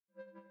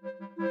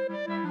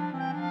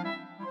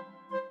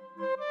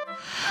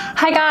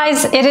Hi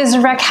guys, it is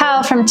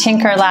Raquel from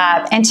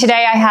TinkerLab, and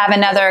today I have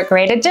another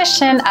great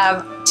edition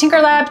of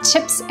TinkerLab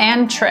tips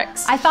and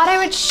tricks. I thought I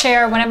would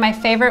share one of my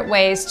favorite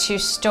ways to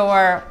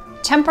store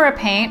tempera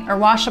paint, or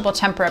washable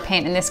tempera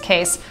paint in this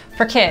case,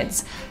 for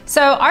kids.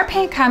 So our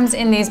paint comes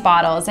in these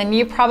bottles, and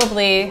you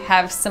probably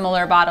have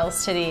similar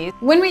bottles to these.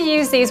 When we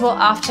use these, we'll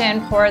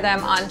often pour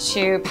them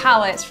onto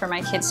palettes for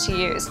my kids to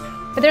use.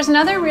 But there's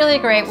another really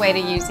great way to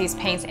use these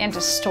paints and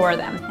to store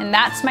them, and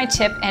that's my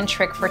tip and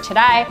trick for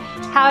today: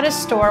 how to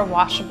store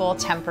washable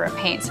tempera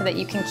paint so that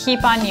you can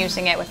keep on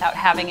using it without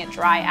having it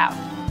dry out.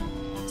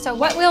 So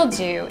what we'll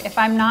do if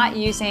I'm not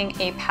using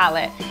a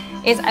palette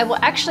is I will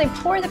actually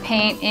pour the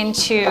paint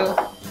into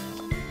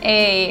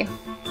a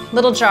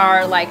little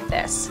jar like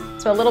this.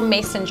 So a little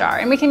mason jar,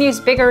 and we can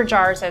use bigger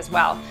jars as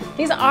well.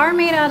 These are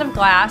made out of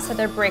glass, so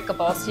they're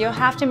breakable, so you'll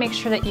have to make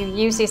sure that you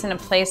use these in a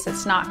place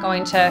that's not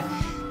going to,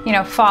 you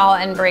know, fall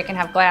and break and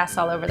have glass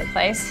all over the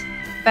place.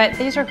 But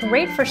these are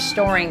great for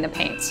storing the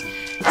paints.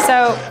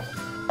 So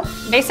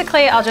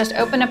basically I'll just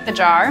open up the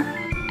jar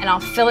and I'll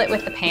fill it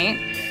with the paint,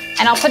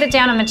 and I'll put it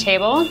down on the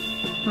table.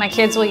 My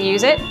kids will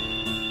use it.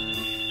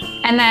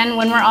 And then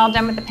when we're all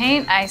done with the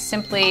paint, I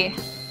simply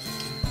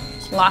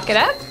lock it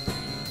up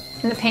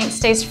and the paint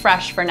stays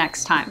fresh for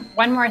next time.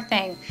 One more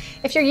thing,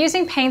 if you're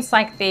using paints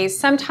like these,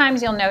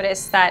 sometimes you'll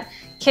notice that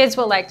kids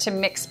will like to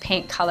mix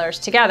paint colors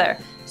together.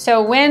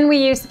 So when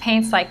we use the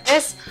paints like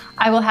this,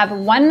 I will have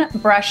one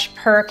brush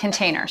per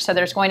container. So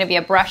there's going to be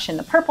a brush in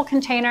the purple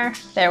container,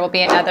 there will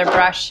be another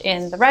brush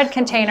in the red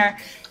container,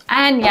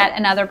 and yet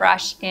another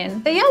brush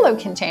in the yellow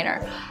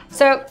container.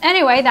 So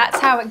anyway, that's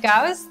how it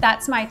goes.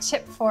 That's my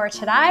tip for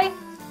today.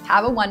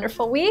 Have a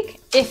wonderful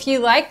week. If you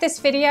like this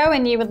video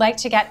and you would like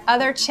to get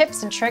other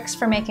tips and tricks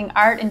for making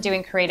art and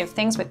doing creative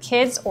things with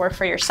kids or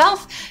for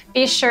yourself,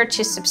 be sure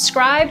to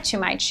subscribe to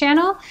my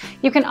channel.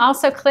 You can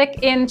also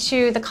click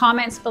into the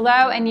comments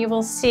below and you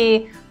will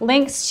see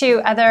links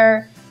to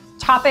other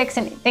topics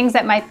and things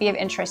that might be of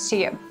interest to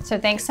you. So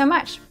thanks so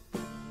much.